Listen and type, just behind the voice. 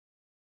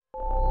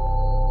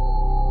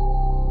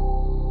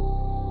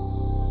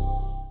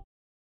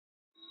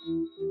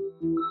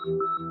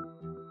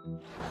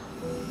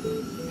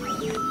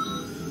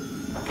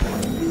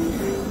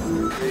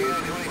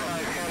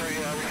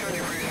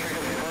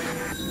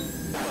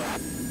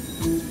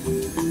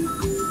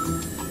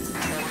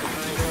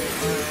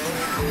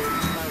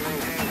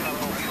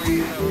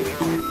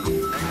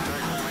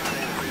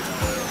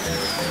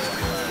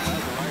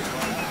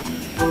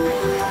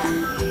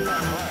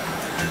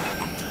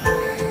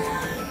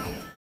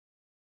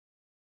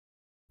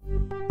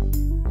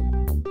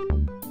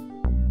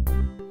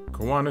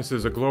Kiwanis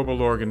is a global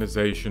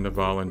organization of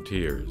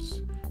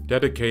volunteers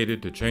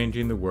dedicated to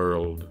changing the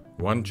world,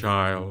 one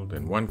child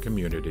and one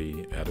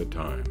community at a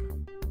time.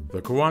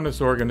 The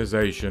Kiwanis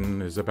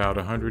organization is about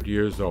 100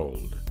 years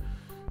old,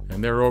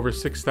 and there are over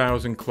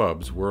 6,000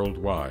 clubs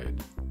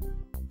worldwide.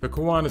 The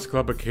Kiwanis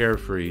Club of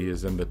Carefree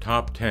is in the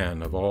top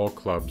 10 of all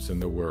clubs in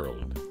the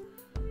world.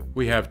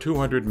 We have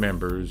 200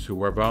 members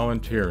who are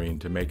volunteering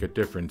to make a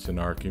difference in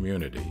our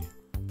community.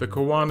 The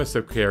Kiwanis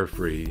of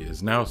Carefree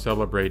is now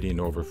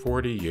celebrating over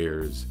 40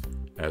 years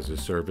as a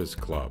service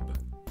club.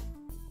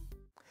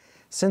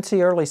 Since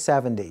the early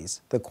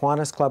 70s, the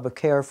Kiwanis Club of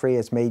Carefree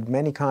has made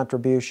many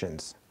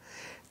contributions.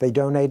 They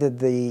donated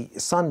the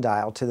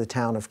sundial to the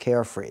town of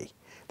Carefree.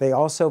 They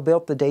also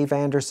built the Dave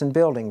Anderson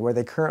building where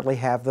they currently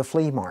have the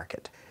flea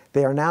market.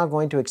 They are now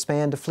going to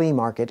expand the flea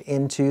market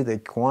into the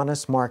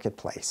Kiwanis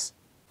Marketplace.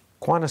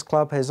 Kiwanis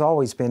Club has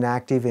always been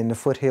active in the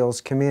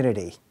Foothills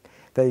community.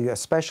 They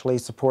especially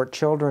support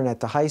children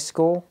at the high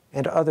school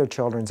and other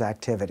children's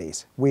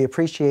activities. We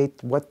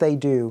appreciate what they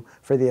do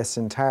for this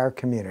entire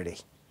community.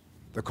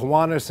 The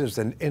Kiwanis is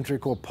an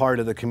integral part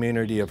of the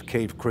community of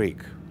Cave Creek.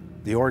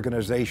 The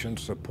organization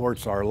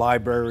supports our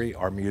library,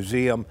 our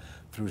museum,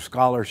 through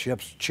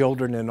scholarships,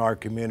 children in our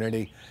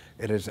community.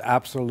 It is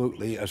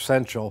absolutely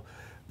essential,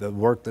 the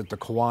work that the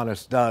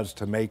Kiwanis does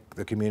to make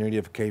the community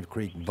of Cave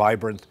Creek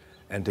vibrant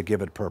and to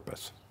give it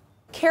purpose.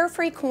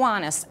 Carefree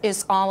Kiwanis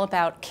is all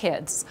about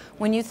kids.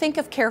 When you think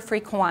of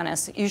Carefree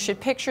Kiwanis, you should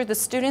picture the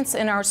students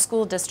in our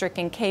school district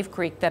in Cave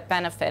Creek that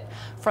benefit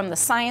from the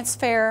science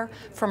fair,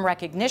 from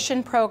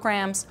recognition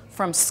programs,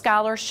 from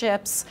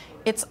scholarships.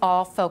 It's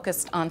all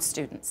focused on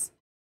students.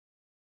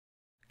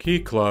 Key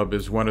Club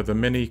is one of the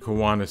many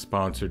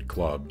Kiwanis-sponsored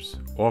clubs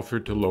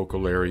offered to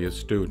local area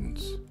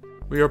students.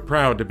 We are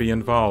proud to be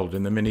involved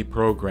in the many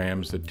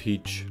programs that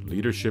teach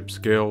leadership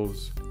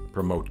skills,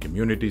 promote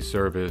community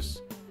service,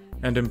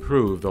 and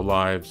improve the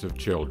lives of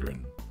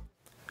children.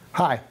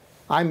 Hi,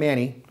 I'm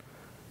Manny,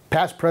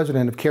 past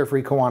president of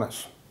Carefree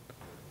Kiwanis.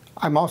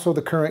 I'm also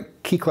the current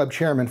Key Club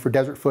chairman for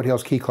Desert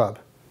Foothills Key Club.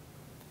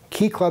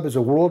 Key Club is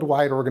a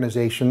worldwide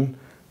organization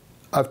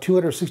of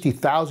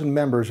 260,000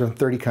 members in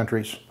 30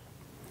 countries.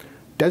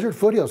 Desert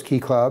Foothills Key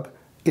Club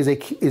is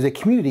a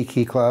community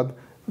key club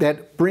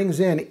that brings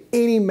in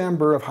any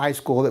member of high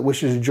school that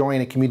wishes to join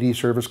a community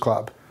service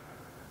club.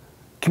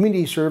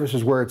 Community service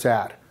is where it's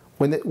at.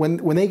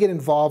 When they get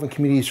involved in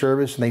community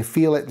service and they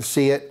feel it and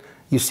see it,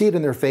 you see it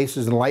in their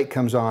faces and the light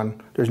comes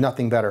on. There's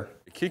nothing better.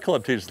 Key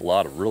Club teaches a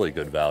lot of really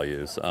good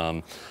values.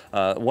 One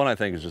I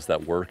think is just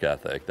that work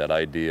ethic, that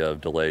idea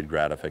of delayed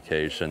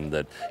gratification,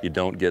 that you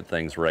don't get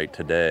things right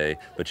today,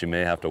 but you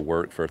may have to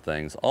work for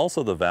things.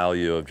 Also the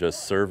value of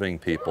just serving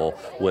people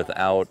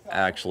without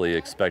actually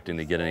expecting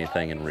to get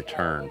anything in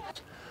return.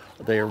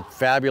 They are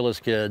fabulous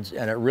kids,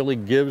 and it really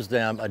gives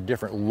them a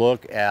different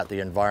look at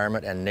the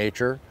environment and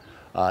nature.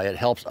 It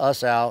helps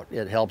us out,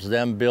 it helps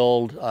them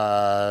build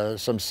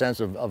some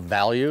sense of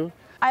value.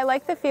 I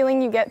like the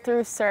feeling you get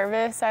through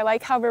service. I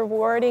like how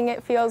rewarding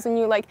it feels when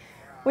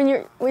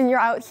you're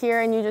out here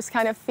and you just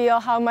kind of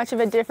feel how much of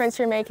a difference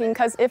you're making,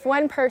 because if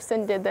one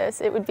person did this,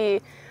 it would be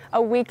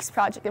a week's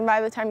project, and by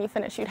the time you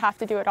finish, you'd have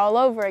to do it all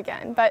over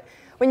again. But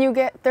when you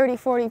get 30,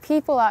 40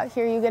 people out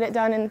here, you get it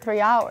done in 3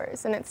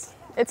 hours, and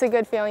it's a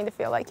good feeling to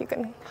feel like you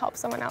can help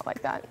someone out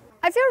like that.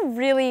 I feel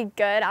really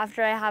good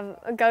after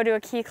I go to a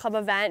Key Club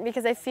event,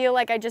 because I feel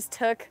like I just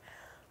took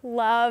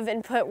love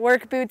and put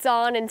work boots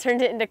on and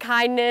turned it into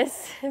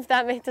kindness, if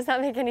that does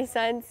that make any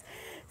sense?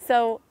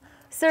 So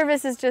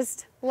service is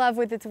just love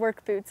with its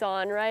work boots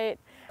on, right?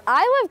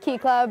 I love Key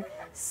Club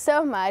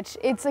so much.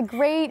 It's a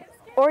great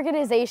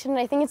organization, and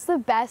I think it's the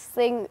best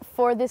thing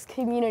for this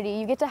community.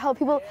 You get to help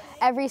people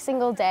every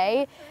single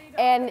day,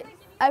 and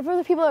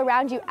other people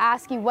around you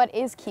ask you, what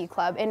is Key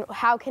Club and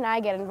how can I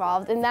get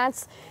involved? And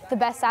that's the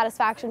best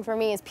satisfaction for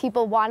me, is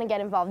people want to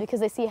get involved because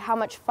they see how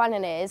much fun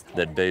it is.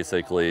 That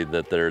basically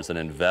that there's an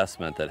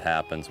investment that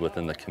happens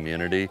within the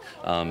community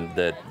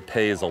that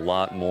pays a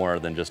lot more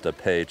than just a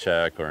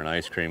paycheck or an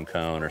ice cream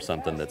cone or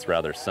something that's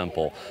rather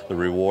simple. The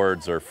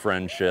rewards are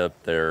friendship,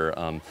 they're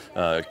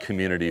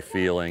community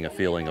feeling, a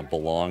feeling of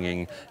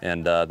belonging,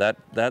 and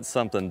that's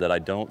something that I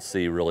don't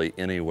see really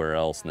anywhere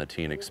else in the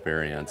teen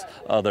experience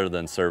other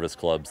than service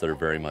clubs that are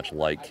very much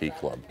like Key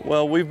Club.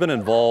 Well, we've been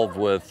involved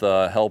with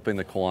helping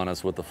the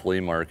Kiwanis with the flea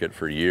market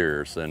for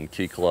years, and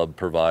Key Club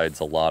provides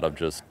a lot of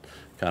just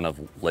kind of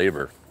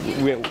labor.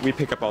 We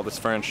pick up all this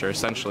furniture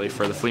essentially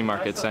for the flea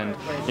markets, and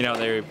you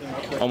know,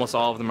 almost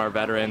all of them are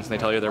veterans, and they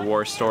tell you their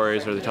war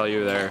stories, or they tell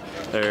you their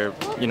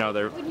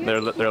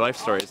life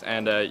stories,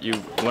 and you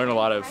learn a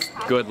lot of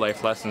good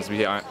life lessons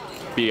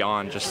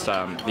beyond just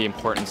the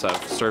importance of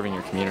serving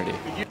your community.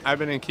 I've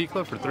been in Key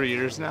Club for 3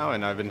 years now,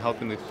 and I've been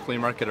helping the flea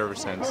market ever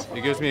since.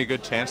 It gives me a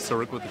good chance to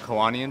work with the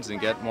Kiwanians and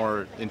get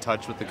more in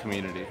touch with the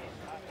community.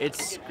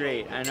 It's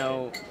great. I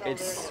know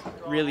it's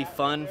really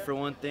fun for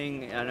one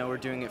thing. I know we're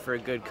doing it for a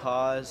good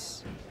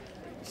cause.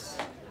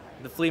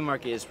 The flea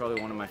market is probably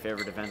one of my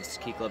favorite events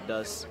Key Club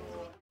does.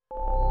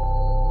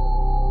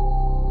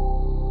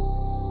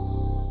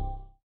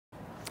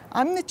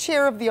 I'm the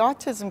chair of the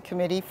Autism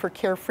Committee for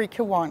Carefree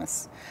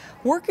Kiwanis.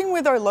 Working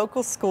with our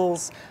local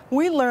schools,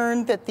 we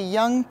learned that the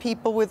young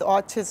people with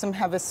autism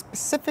have a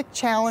specific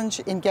challenge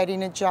in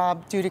getting a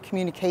job due to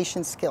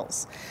communication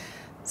skills.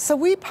 So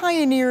we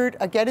pioneered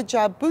a Get a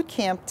Job boot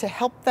camp to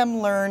help them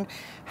learn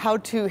how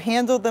to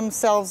handle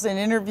themselves in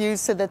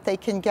interviews so that they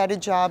can get a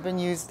job and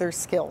use their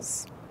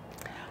skills.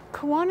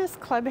 Kiwanis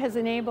Club has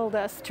enabled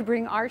us to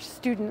bring our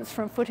students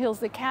from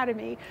Foothills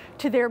Academy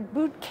to their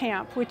boot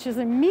camp, which is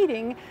a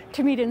meeting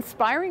to meet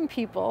inspiring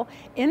people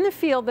in the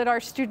field that our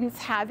students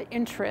have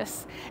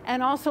interests,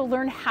 and also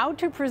learn how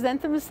to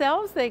present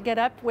themselves. They get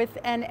up with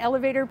an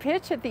elevator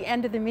pitch at the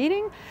end of the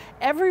meeting.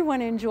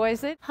 Everyone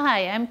enjoys it.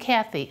 Hi, I'm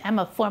Kathy. I'm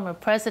a former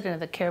president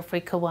of the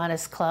Carefree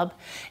Kiwanis Club,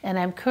 and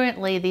I'm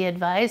currently the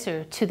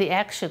advisor to the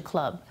Action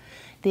Club.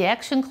 The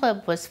Action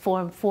Club was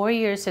formed 4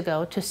 years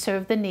ago to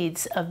serve the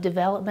needs of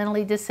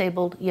developmentally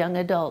disabled young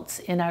adults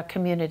in our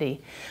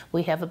community.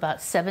 We have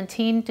about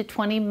 17 to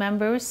 20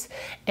 members,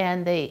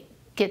 and they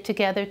get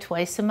together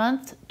twice a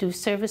month, do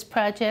service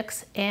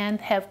projects,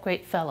 and have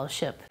great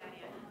fellowship.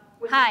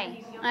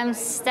 Hi, I'm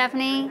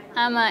Stephanie.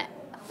 I'm a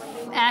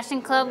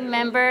Action Club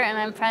member and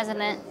I'm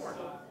president.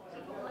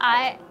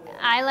 I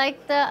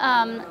like the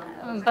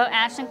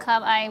Action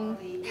Club. I'm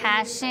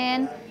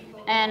passionate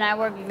and I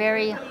work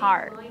very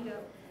hard.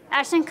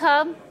 Action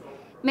Club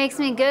makes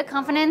me good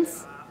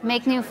confidence,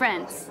 make new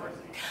friends.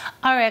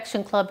 Our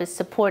Action Club is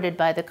supported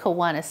by the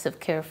Kiwanis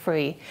of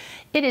Carefree.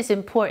 It is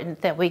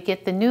important that we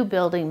get the new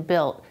building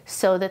built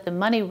so that the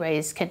money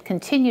raised can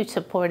continue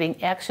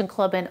supporting Action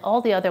Club and all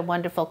the other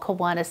wonderful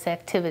Kiwanis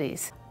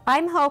activities.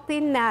 I'm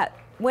hoping that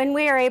when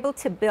we are able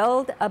to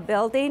build a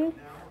building,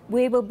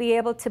 we will be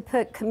able to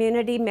put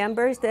community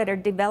members that are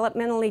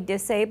developmentally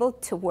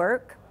disabled to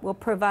work. We'll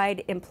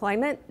provide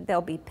employment,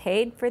 they'll be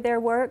paid for their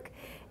work,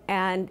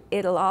 and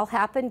it'll all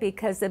happen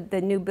because of the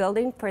new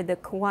building for the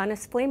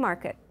Kiwanis Flea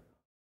Market.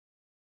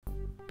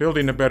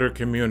 Building a better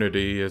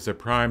community is a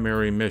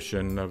primary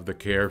mission of the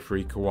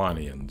Carefree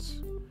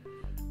Kiwanians.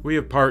 We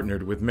have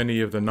partnered with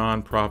many of the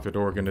nonprofit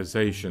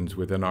organizations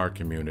within our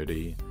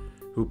community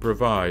who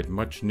provide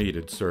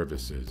much-needed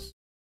services.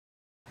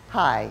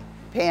 Hi,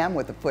 Pam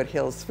with the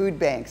Foothills Food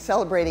Bank,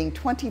 celebrating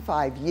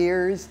 25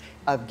 years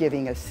of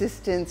giving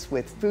assistance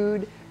with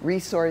food,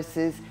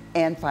 resources,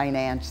 and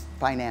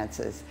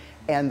finances.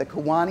 And the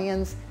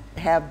Kiwanians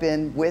have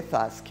been with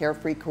us.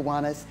 Carefree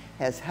Kiwanis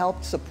has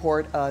helped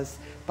support us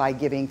by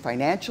giving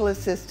financial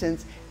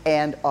assistance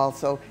and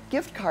also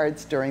gift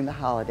cards during the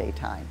holiday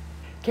time.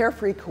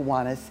 Carefree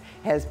Kiwanis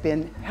has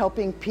been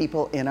helping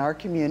people in our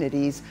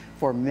communities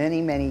for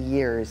many, many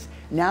years.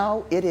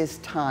 Now it is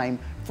time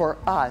for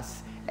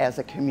us as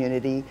a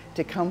community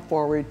to come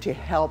forward to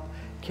help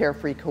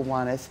Carefree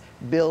Kiwanis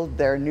build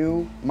their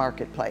new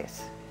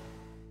marketplace.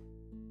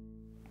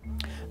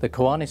 The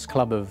Kiwanis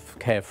Club of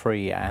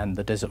Carefree and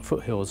the Desert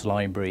Foothills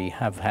Library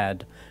have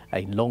had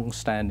a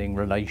long-standing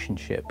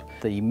relationship.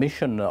 The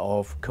mission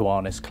of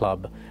Kiwanis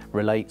Club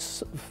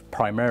relates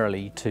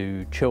primarily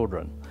to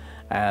children,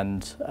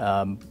 and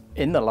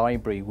in the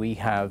library we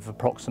have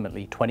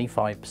approximately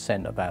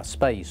 25% of our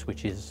space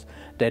which is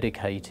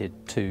dedicated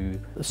to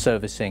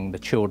servicing the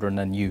children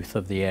and youth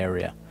of the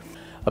area.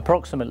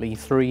 Approximately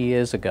 3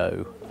 years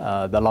ago,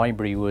 the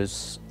library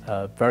was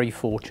very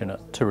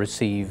fortunate to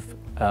receive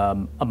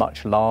a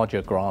much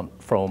larger grant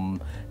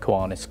from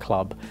Kiwanis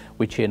Club,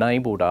 which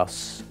enabled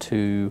us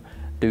to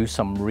do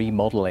some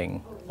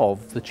remodeling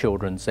of the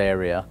children's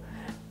area,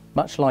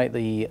 much like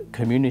the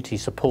community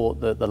support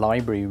that the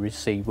library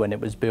received when it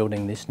was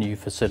building this new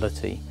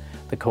facility.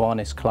 The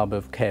Kiwanis Club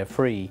of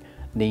Carefree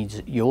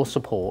needs your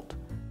support.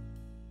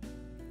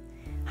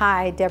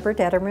 Hi, Deborah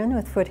Detterman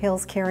with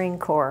Foothills Caring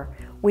Corps.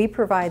 We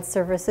provide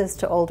services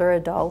to older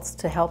adults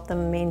to help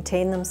them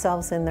maintain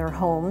themselves in their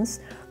homes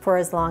for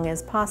as long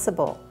as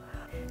possible.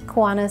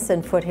 Kiwanis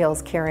and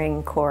Foothills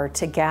Caring Corps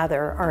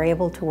together are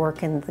able to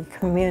work in the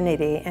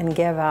community and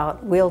give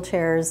out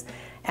wheelchairs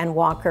and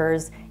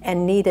walkers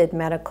and needed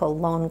medical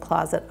loan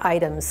closet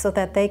items so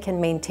that they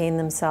can maintain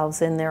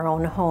themselves in their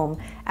own home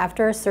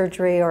after a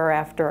surgery or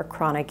after a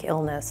chronic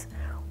illness.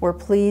 We're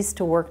pleased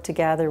to work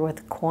together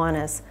with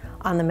Kiwanis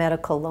on the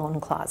medical loan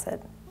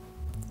closet.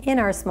 In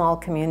our small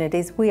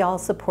communities, we all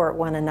support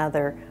one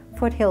another.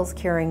 Foothills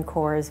Caring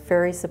Corps is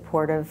very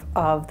supportive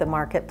of the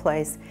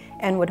marketplace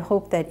and would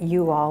hope that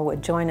you all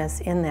would join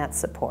us in that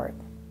support.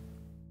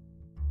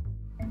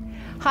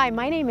 Hi,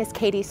 my name is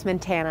Katie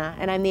Smentana,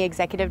 and I'm the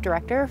Executive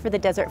Director for the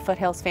Desert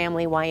Foothills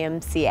Family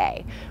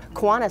YMCA.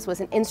 Kiwanis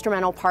was an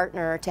instrumental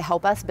partner to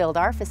help us build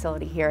our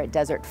facility here at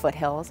Desert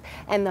Foothills,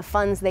 and the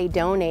funds they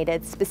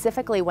donated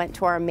specifically went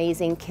to our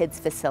amazing kids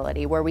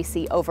facility, where we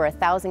see over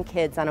 1,000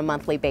 kids on a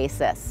monthly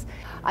basis.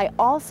 I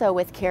also,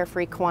 with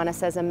Carefree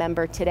Kiwanis as a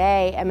member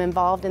today, am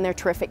involved in their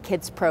Terrific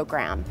Kids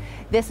program.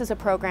 This is a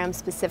program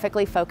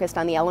specifically focused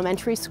on the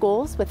elementary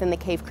schools within the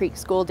Cave Creek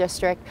School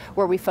District,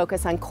 where we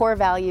focus on core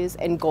values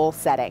and goal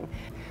setting.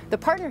 The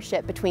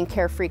partnership between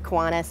Carefree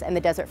Kiwanis and the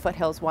Desert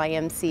Foothills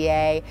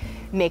YMCA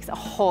makes a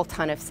whole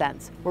ton of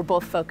sense. We're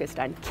both focused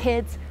on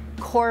kids,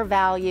 core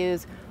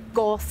values,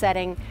 goal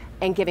setting,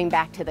 and giving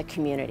back to the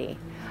community.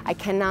 I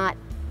cannot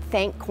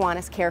thank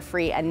Kiwanis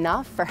Carefree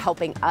enough for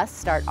helping us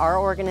start our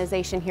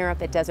organization here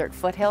up at Desert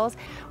Foothills.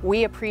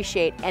 We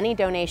appreciate any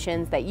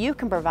donations that you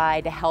can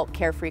provide to help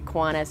Carefree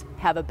Kiwanis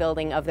have a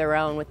building of their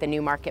own with the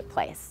new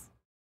marketplace.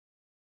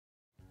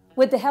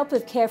 With the help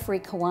of Carefree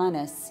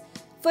Kiwanis,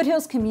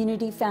 Foothills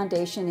Community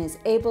Foundation is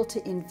able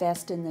to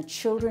invest in the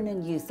children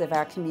and youth of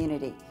our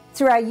community.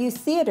 Through our youth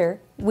theater,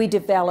 we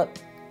develop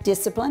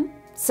discipline,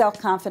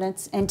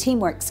 self-confidence, and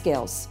teamwork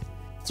skills.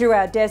 Through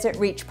our Desert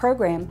Reach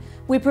program,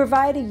 we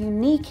provide a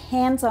unique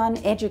hands-on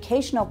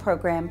educational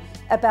program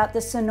about the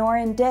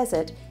Sonoran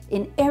Desert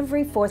in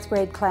every 4th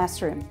grade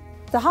classroom.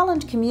 The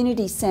Holland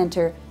Community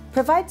Center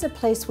provides a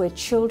place where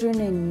children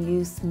and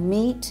youth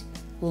meet,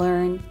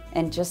 learn,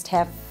 and just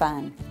have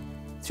fun.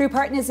 Through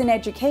Partners in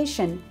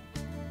Education,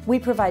 we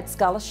provide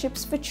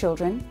scholarships for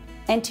children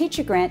and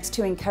teacher grants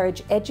to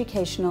encourage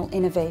educational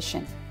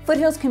innovation.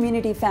 Foothills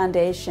Community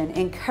Foundation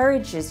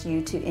encourages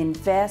you to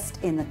invest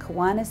in the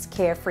Kiwanis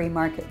Carefree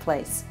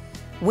Marketplace.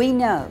 We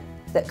know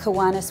that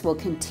Kiwanis will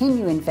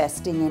continue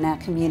investing in our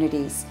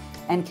communities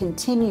and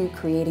continue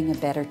creating a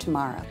better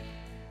tomorrow.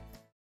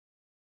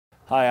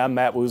 Hi, I'm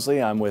Matt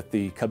Woosley. I'm with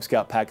the Cub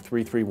Scout Pack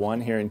 331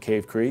 here in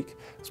Cave Creek,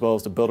 as well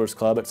as the Builders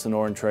Club at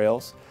Sonoran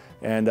Trails.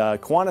 And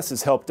Kiwanis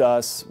has helped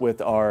us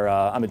with our,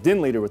 I'm a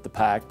den leader with the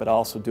pack, but I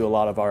also do a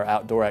lot of our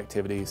outdoor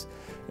activities.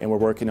 And we're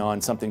working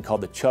on something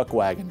called the Chuck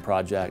Wagon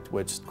Project,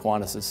 which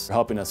Kiwanis is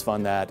helping us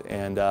fund that.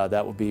 And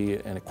that will be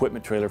an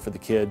equipment trailer for the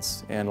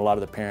kids and a lot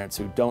of the parents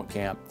who don't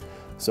camp.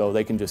 So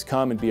they can just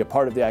come and be a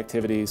part of the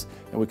activities,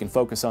 and we can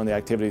focus on the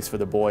activities for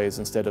the boys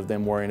instead of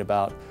them worrying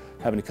about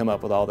having to come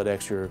up with all that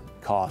extra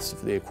cost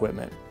for the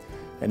equipment.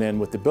 And then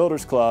with the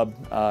Builders Club,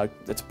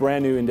 it's a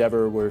brand new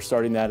endeavor. We're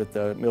starting that at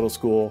the middle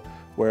school,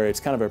 where it's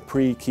kind of a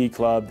pre-key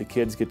club. The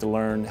kids get to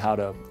learn how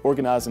to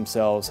organize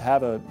themselves,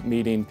 have a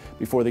meeting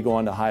before they go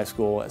on to high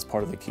school as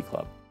part of the key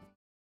club.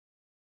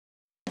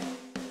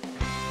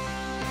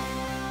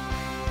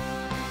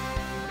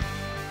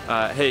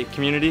 Hey,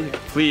 community,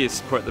 please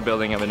support the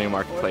building of a new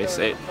marketplace.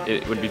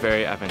 It would be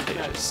very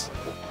advantageous.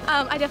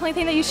 I definitely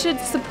think that you should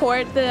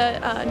support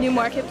the new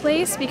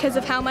marketplace because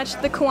of how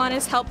much the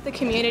Kiwanis help the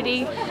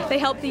community. They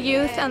help the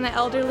youth and the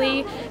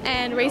elderly,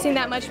 and raising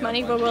that much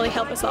money will really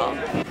help us all.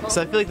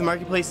 So I feel like the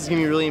marketplace is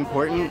going to be really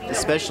important,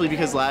 especially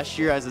because last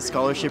year I was a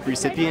scholarship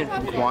recipient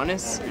from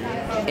Kiwanis,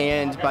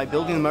 and by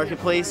building the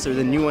marketplace, or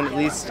the new one at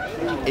least,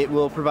 it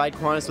will provide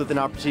Kiwanis with an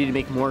opportunity to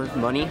make more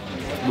money,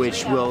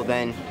 which will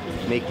then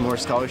make more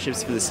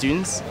scholarships for the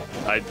students.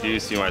 I do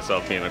see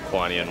myself being a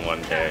Kiwanian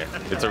one day.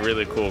 It's a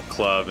really cool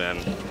club, and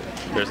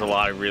there's a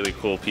lot of really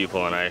cool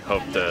people, and I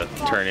hope to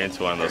turn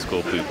into one of those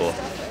cool people.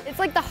 It's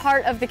like the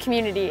heart of the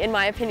community, in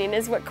my opinion,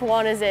 is what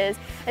Kiwanis is.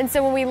 And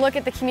so when we look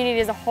at the community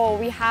as a whole,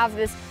 we have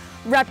this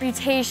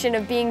reputation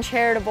of being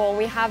charitable, and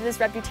we have this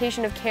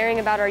reputation of caring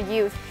about our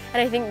youth.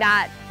 And I think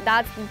that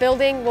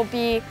building will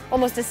be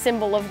almost a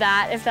symbol of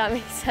that, if that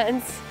makes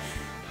sense.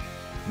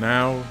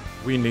 Now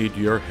we need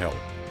your help.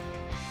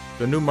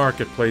 The new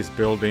marketplace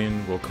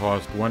building will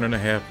cost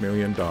 $1.5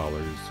 million,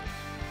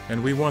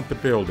 and we want the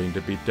building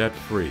to be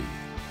debt-free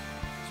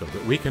so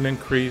that we can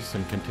increase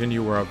and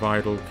continue our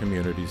vital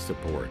community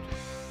support.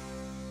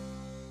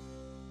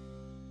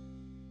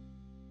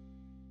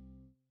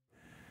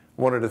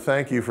 Wanted to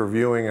thank you for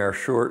viewing our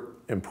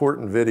short,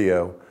 important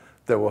video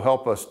that will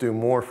help us do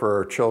more for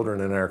our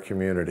children in our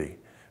community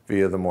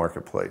via the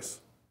marketplace.